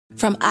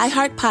From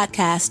iHeart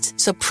Podcasts,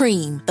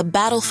 Supreme, The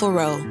Battle for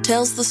Roe,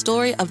 tells the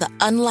story of the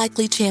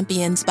unlikely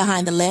champions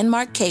behind the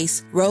landmark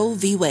case Roe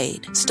v.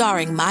 Wade.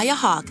 Starring Maya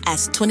Hawke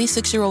as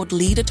 26-year-old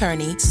lead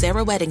attorney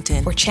Sarah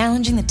Weddington. We're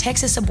challenging the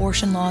Texas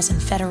abortion laws in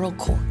federal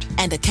court.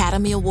 And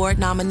Academy Award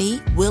nominee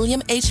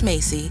William H.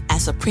 Macy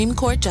as Supreme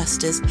Court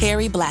Justice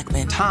Harry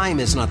Blackmun. Time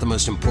is not the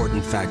most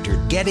important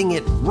factor. Getting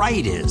it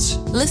right is.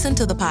 Listen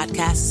to the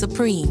podcast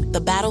Supreme,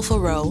 The Battle for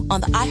Roe on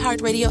the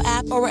iHeartRadio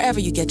app or wherever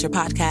you get your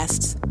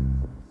podcasts.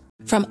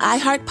 From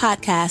iHeart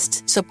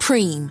Podcasts,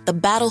 Supreme, The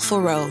Battle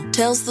for Roe,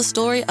 tells the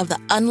story of the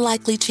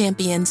unlikely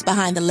champions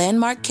behind the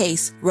landmark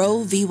case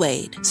Roe v.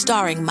 Wade.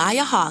 Starring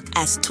Maya Hawke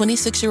as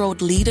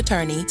 26-year-old lead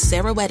attorney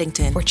Sarah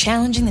Weddington. We're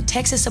challenging the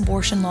Texas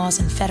abortion laws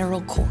in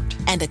federal court.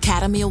 And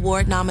Academy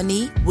Award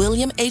nominee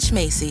William H.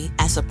 Macy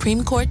as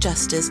Supreme Court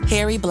Justice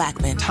Harry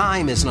Blackmun.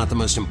 Time is not the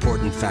most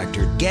important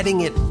factor. Getting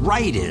it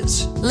right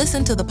is.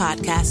 Listen to the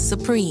podcast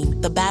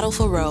Supreme, The Battle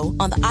for Roe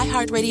on the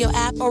iHeartRadio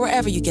app or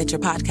wherever you get your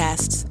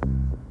podcasts.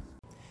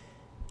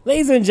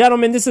 Ladies and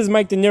gentlemen, this is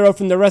Mike De Niro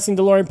from the Wrestling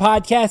DeLorean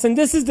Podcast, and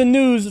this is the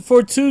news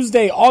for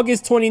Tuesday,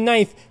 August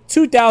 29th,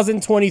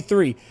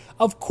 2023.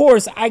 Of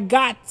course, I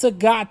got to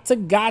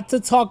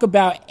talk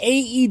about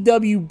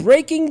AEW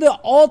breaking the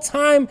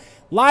all-time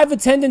live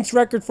attendance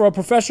record for a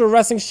professional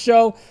wrestling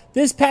show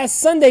this past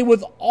Sunday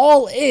with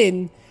All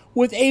In,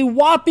 with a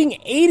whopping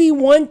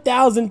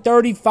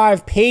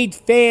 81,035 paid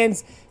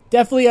fans.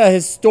 Definitely a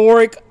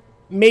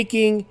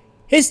history-making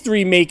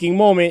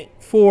moment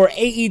for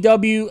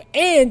AEW,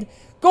 and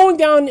going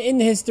down in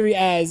history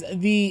as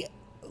the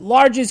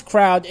largest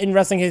crowd in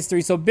wrestling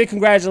history. So big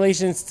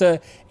congratulations to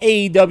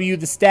AEW,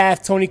 the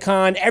staff, Tony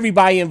Khan,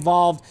 everybody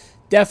involved.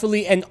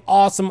 Definitely an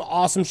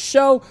awesome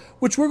show,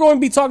 which we're going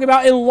to be talking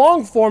about in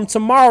long form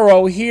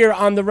tomorrow here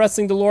on the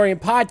Wrestling DeLorean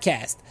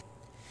podcast.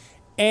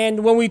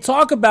 And when we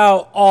talk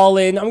about All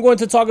In, I'm going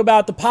to talk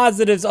about the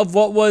positives of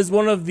what was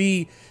one of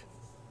the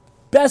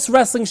best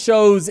wrestling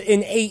shows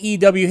in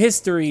AEW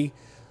history.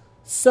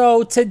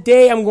 So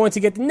today I'm going to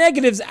get the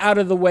negatives out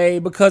of the way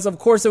because, of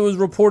course, it was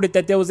reported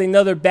that there was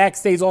another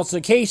backstage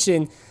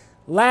altercation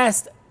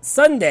last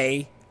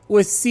Sunday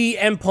with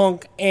CM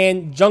Punk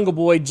and Jungle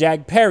Boy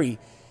Jack Perry.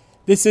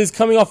 This is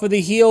coming off of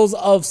the heels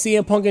of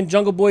CM Punk and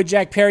Jungle Boy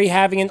Jack Perry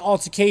having an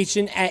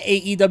altercation at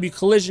AEW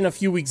Collision a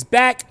few weeks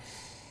back.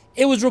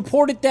 It was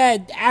reported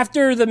that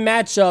after the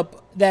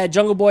matchup that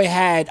Jungle Boy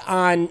had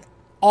on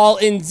All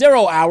In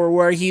 0 Hour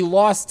where he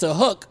lost to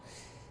Hook,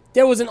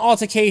 there was an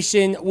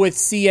altercation with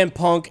CM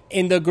Punk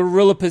in the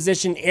gorilla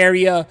position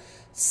area.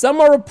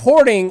 Some are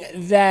reporting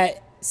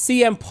that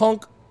CM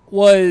Punk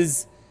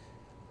was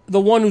the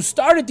one who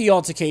started the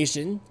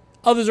altercation.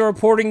 Others are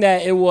reporting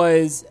that it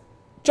was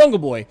Jungle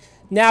Boy.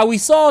 Now, we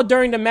saw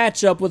during the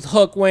matchup with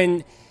Hook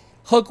when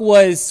Hook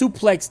was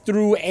suplexed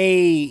through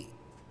a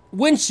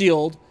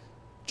windshield,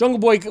 Jungle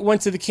Boy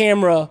went to the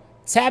camera,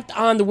 tapped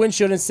on the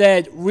windshield and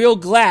said, "Real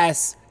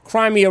glass,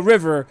 cry me a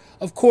river,"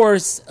 of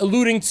course,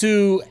 alluding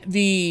to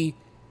the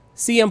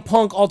CM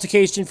Punk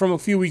altercation from a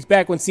few weeks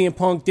back when CM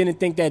Punk didn't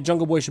think that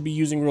Jungle Boy should be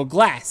using real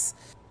glass.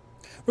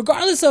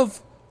 Regardless of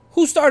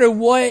who started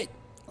what,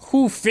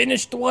 who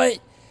finished what,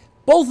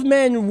 both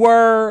men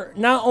were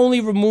not only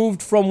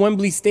removed from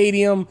Wembley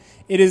Stadium,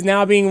 it is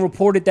now being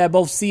reported that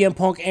both CM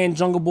Punk and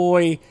Jungle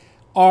Boy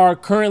are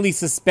currently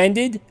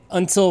suspended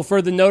until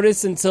further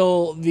notice,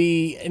 until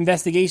the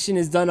investigation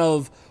is done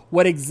of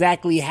what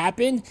exactly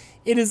happened.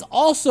 It is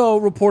also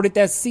reported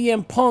that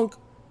CM Punk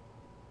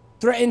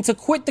threatened to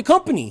quit the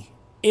company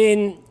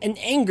in an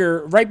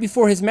anger right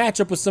before his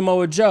matchup with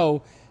Samoa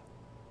Joe.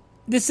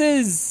 This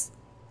is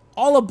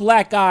all a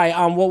black eye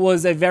on what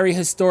was a very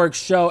historic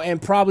show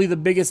and probably the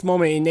biggest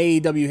moment in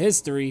AEW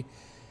history.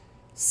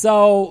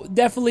 So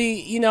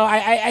definitely,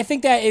 I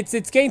think that it's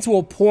getting to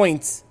a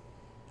point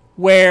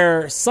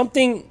where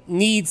something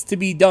needs to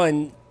be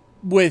done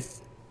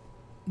with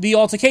the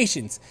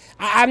altercations.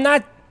 I'm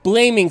not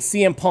blaming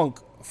CM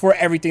Punk for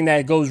everything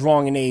that goes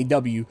wrong in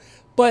AEW,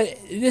 but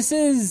this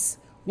is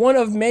one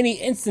of many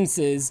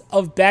instances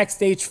of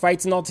backstage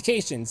fights and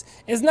altercations.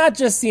 It's not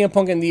just CM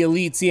Punk and the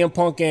Elite, CM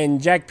Punk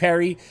and Jack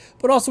Perry,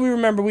 but also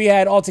we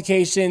had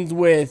altercations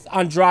with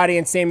Andrade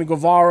and Sammy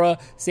Guevara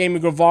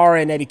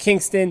and Eddie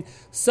Kingston.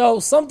 So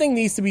something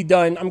needs to be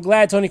done. I'm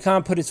glad Tony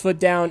Khan put his foot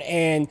down,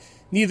 and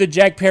neither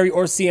Jack Perry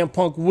or CM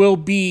Punk will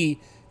be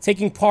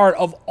taking part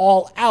of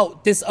All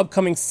Out this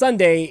upcoming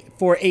Sunday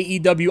for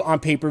AEW on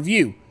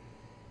pay-per-view.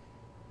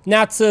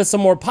 Now to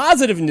some more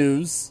positive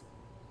news.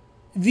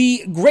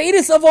 The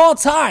greatest of all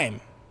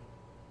time,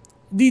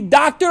 the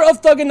Doctor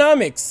of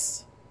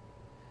Thugonomics,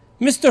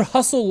 Mr.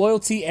 Hustle,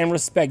 Loyalty, and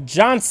Respect,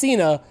 John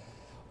Cena,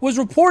 was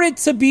reported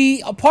to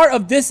be a part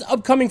of this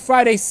upcoming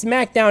Friday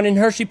SmackDown in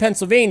Hershey,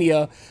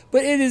 Pennsylvania,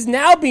 but it is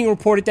now being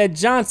reported that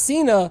John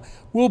Cena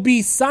will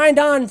be signed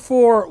on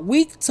for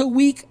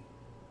week-to-week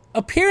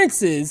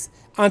appearances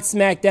on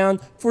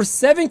SmackDown for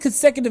 7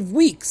 consecutive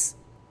weeks.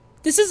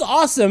 This is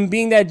awesome,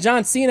 being that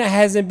John Cena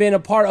hasn't been a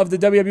part of the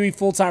WWE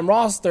full-time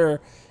roster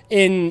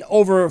in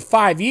over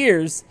 5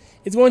 years.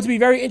 It's going to be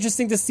very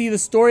interesting to see the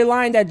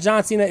storyline that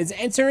John Cena is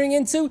entering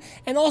into,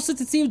 and also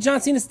to see if John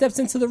Cena steps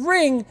into the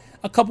ring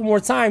a couple more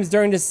times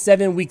during this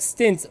 7-week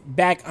stint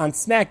back on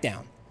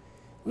SmackDown.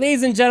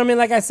 Ladies and gentlemen,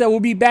 like I said, we'll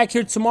be back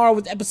here tomorrow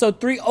with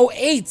episode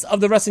 308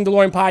 of the Wrestling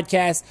DeLorean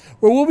podcast,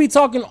 where we'll be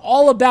talking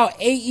all about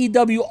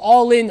AEW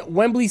All In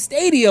Wembley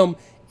Stadium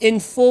in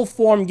full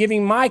form,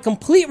 giving my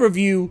complete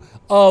review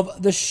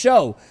of the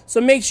show. So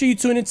make sure you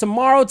tune in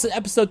tomorrow to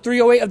episode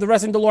 308 of the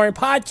Wrestling DeLorean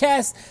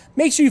podcast.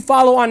 Make sure you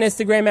follow on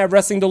Instagram at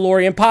Wrestling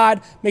DeLorean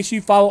Pod. Make sure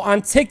you follow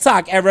on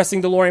TikTok at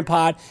Wrestling DeLorean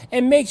Pod.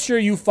 And make sure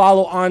you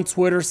follow on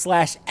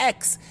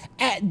Twitter/X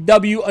at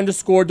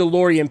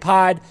W_DeLorean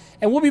Pod.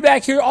 And we'll be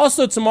back here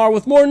also tomorrow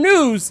with more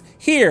news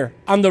here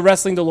on the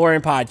Wrestling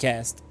DeLorean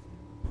podcast.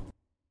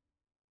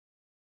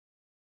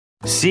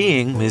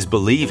 Seeing is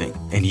believing,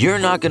 and you're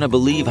not going to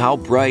believe how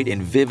bright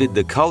and vivid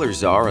the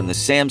colors are on the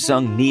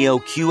Samsung Neo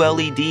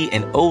QLED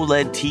and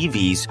OLED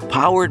TVs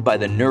powered by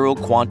the Neural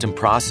Quantum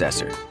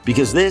Processor,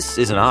 because this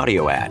is an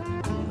audio ad.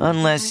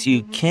 Unless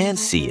you can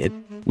see it,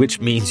 which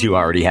means you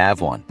already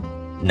have one.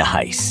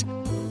 Nice.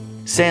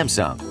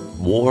 Samsung,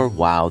 more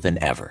wow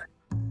than ever.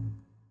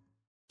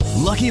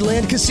 Lucky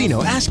Land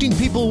Casino, asking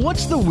people,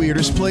 what's the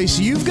weirdest place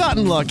you've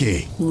gotten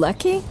lucky?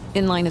 Lucky?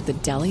 In line at the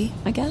deli,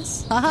 I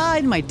guess? Aha,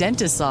 in my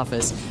dentist's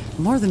office.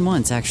 More than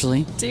once,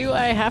 actually. Do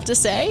I have to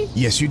say?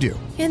 Yes, you do.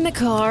 In the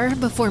car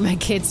before my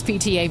kids'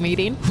 PTA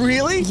meeting.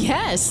 Really?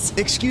 Yes.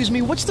 Excuse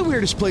me, what's the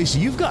weirdest place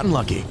you've gotten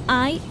lucky?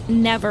 I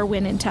never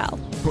win and tell.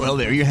 Well,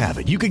 there you have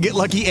it. You can get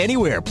lucky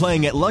anywhere,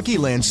 playing at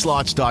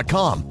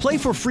LuckyLandSlots.com. Play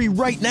for free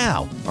right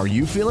now. Are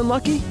you feeling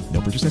lucky?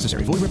 No purchase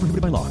necessary. Void where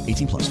prohibited by law.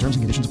 18+. Terms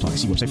and conditions apply.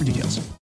 See website for details.